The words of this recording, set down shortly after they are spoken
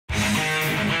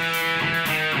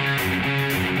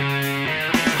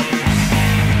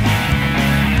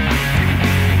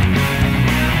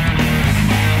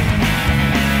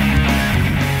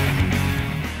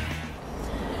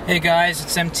Hey guys,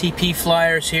 it's MTP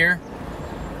Flyers here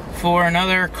for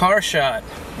another car shot,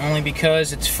 only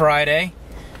because it's Friday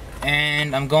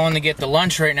and I'm going to get the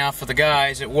lunch right now for the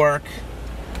guys at work,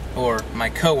 or my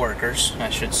co-workers, I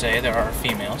should say. There are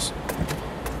females.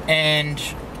 And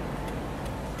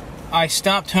I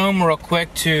stopped home real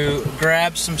quick to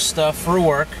grab some stuff for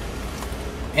work,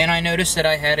 and I noticed that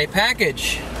I had a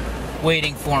package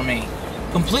waiting for me.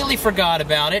 Completely forgot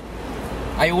about it.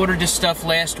 I ordered this stuff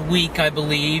last week, I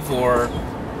believe, or...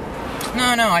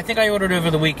 No, I think I ordered over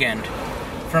the weekend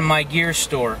from my gear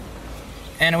store.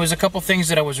 And it was a couple things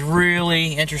that I was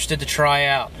really interested to try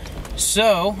out.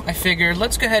 So, I figured,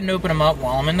 let's go ahead and open them up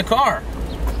while I'm in the car.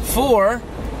 For...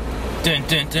 Dun,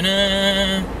 dun, dun,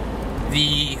 dun,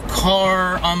 the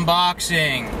car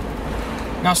unboxing.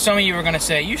 Now, some of you are going to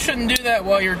say, you shouldn't do that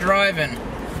while you're driving.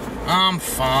 I'm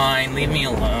fine, leave me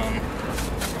alone.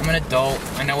 I'm an adult,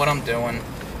 I know what I'm doing.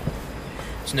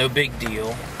 It's no big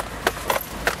deal.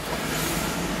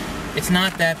 It's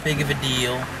not that big of a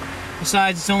deal.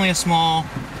 Besides, it's only a small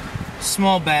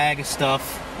bag of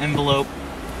stuff, envelope.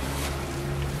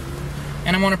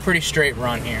 And I'm on a pretty straight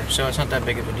run here, so it's not that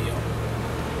big of a deal.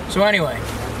 So anyway,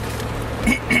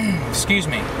 excuse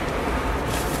me.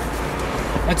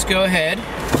 Let's go ahead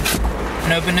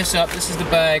and open this up. This is the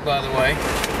bag, by the way.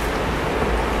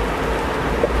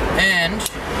 And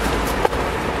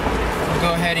we'll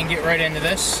go ahead and get right into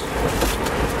this.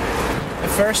 The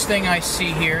first thing I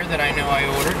see here that I know I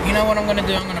ordered, you know what I'm going to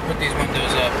do? I'm going to put these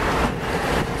windows up.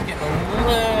 It's getting a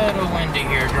little windy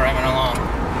here driving along.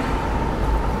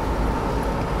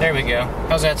 There we go.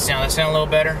 How's that sound? That sound a little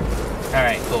better?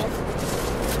 Alright, cool.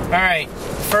 Alright,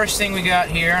 first thing we got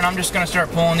here, and I'm just going to start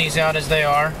pulling these out as they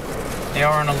are. They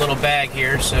are in a little bag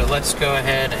here, so let's go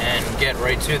ahead and get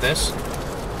right to this.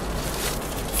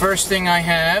 First thing I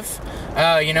have,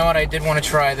 you know what, I did want to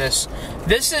try this.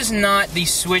 This is not the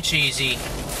Switch Easy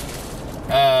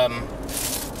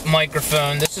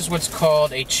microphone. This is what's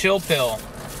called a Chill Pill.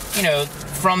 You know,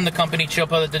 from the company Chill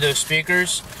Pill that did those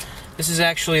speakers. This is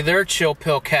actually their Chill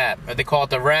Pill cap, or they call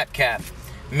it the Rat Cap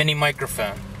mini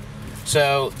microphone.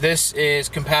 So this is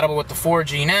compatible with the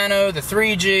 4G Nano, the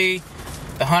 3G,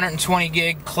 the 120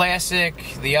 gig Classic,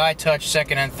 the iTouch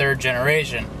 2nd and 3rd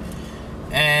generation.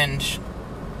 And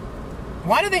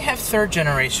why do they have 3rd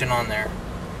generation on there?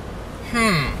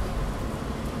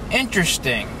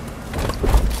 Interesting.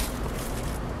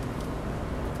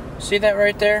 See that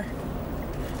right there?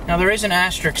 Now there is an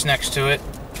asterisk next to it.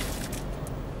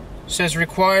 It says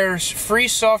requires free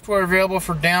software available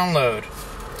for download.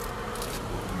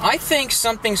 I think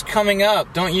something's coming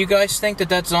up. Don't you guys think that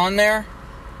that's on there?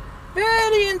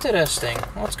 Very interesting.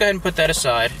 Well, let's go ahead and put that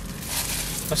aside.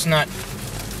 Let's not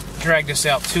drag this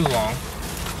out too long.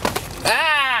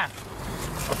 Ah!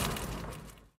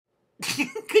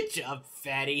 Good job,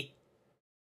 fatty.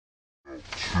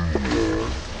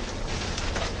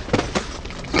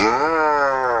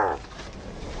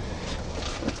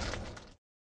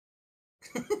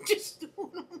 Just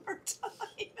one more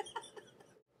time.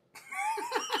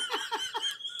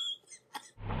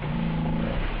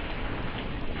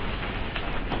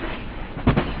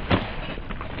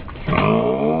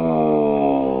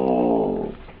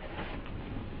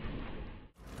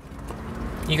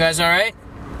 You guys alright?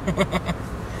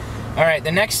 Alright,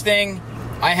 the next thing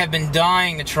I have been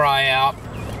dying to try out,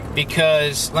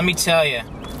 because, let me tell you,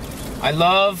 I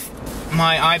love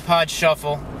my iPod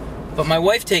Shuffle, but my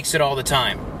wife takes it all the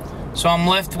time. So I'm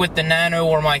left with the Nano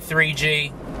or my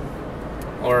 3G,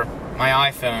 or my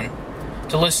iPhone,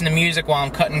 to listen to music while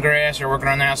I'm cutting grass or working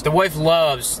around the house. The wife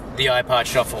loves the iPod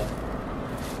Shuffle.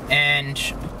 And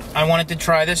I wanted to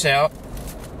try this out,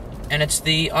 and it's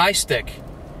the iStick.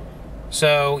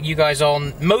 So you guys all,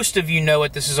 most of you know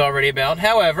what this is already about.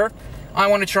 However, I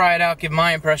want to try it out, give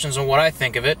my impressions on what I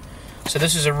think of it. So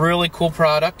this is a really cool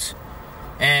product.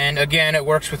 And again, it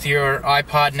works with your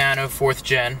iPod Nano 4th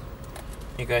Gen.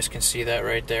 You guys can see that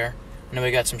right there. I know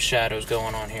we got some shadows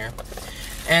going on here.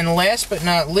 And last but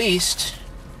not least,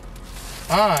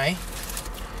 I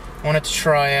wanted to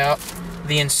try out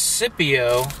the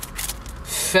Incipio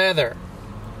Feather.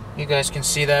 You guys can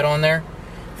see that on there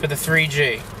for the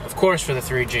 3G. Of course for the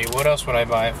 3G. What else would I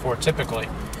buy it for typically?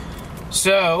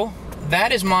 So,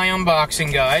 that is my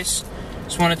unboxing, guys.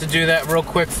 Just wanted to do that real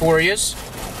quick for you.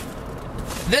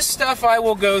 This stuff I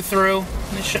will go through.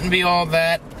 It shouldn't be all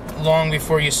that long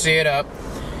before you see it up.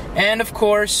 And of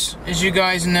course, as you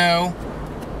guys know,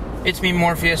 It's Me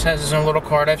Morpheus has his own little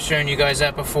card. I've shown you guys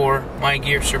that before. My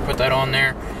Gearster put that on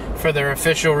there for their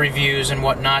official reviews and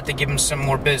whatnot to give them some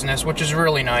more business, which is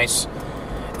really nice.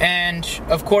 And,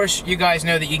 of course, you guys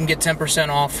know that you can get 10%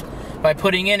 off by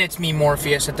putting in It's Me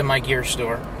Morpheus at the My Gear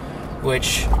Store.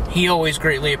 which he always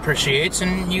greatly appreciates,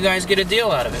 and you guys get a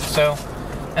deal out of it. So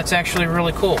that's actually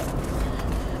really cool.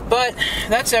 But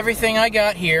that's everything I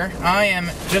got here. I am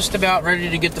just about ready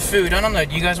to get the food. I don't know,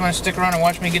 do you guys want to stick around and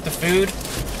watch me get the food?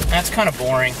 That's kind of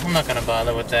boring. I'm not going to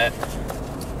bother with that.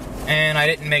 And I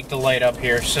didn't make the light up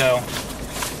here, so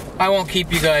I won't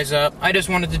keep you guys up. I just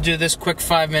wanted to do this quick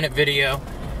 5-minute video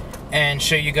and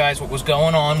show you guys what was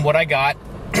going on, what I got,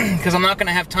 because I'm not going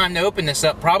to have time to open this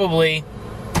up probably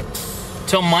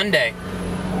till Monday.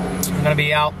 I'm going to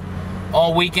be out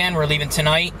all weekend. We're leaving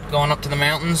tonight, going up to the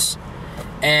mountains,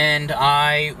 and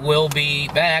I will be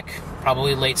back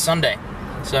probably late Sunday.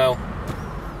 So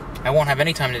I won't have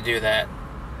any time to do that.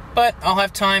 But I'll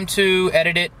have time to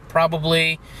edit it,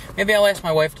 probably. Maybe I'll ask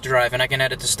my wife to drive, and I can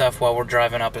edit the stuff while we're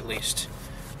driving up at least.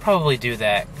 Probably do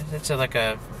that. It's like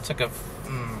a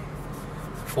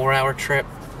 4-hour trip,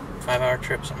 5-hour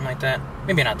trip, something like that.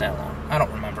 Maybe not that long. I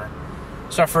don't remember.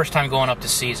 It's our first time going up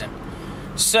this season.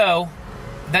 So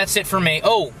that's it for me.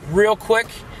 Oh, real quick,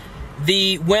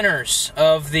 the winners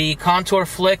of the Contour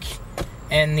Flick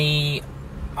and the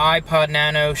iPod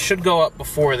Nano should go up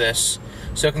before this.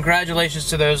 So congratulations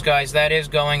to those guys. That is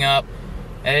going up.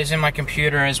 It is in my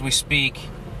computer as we speak,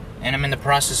 and I'm in the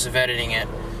process of editing it.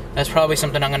 That's probably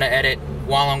something I'm going to edit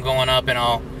while I'm going up, and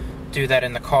I'll do that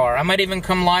in the car. I might even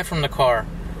come live from the car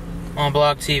on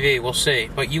Blog TV. We'll see.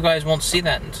 But you guys won't see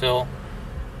that until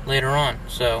later on.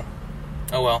 So,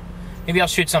 oh well. Maybe I'll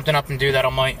shoot something up and do that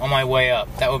on my way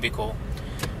up. That would be cool.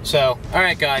 So,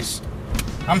 alright guys.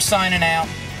 I'm signing out.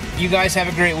 You guys have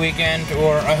a great weekend,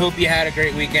 or I hope you had a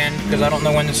great weekend, because I don't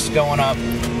know when this is going up.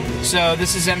 So,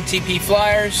 this is MTP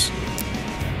Flyers.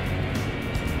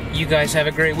 You guys have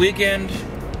a great weekend,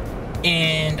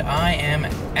 and I am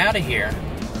out of here.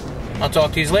 I'll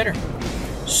talk to you later.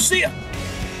 See ya!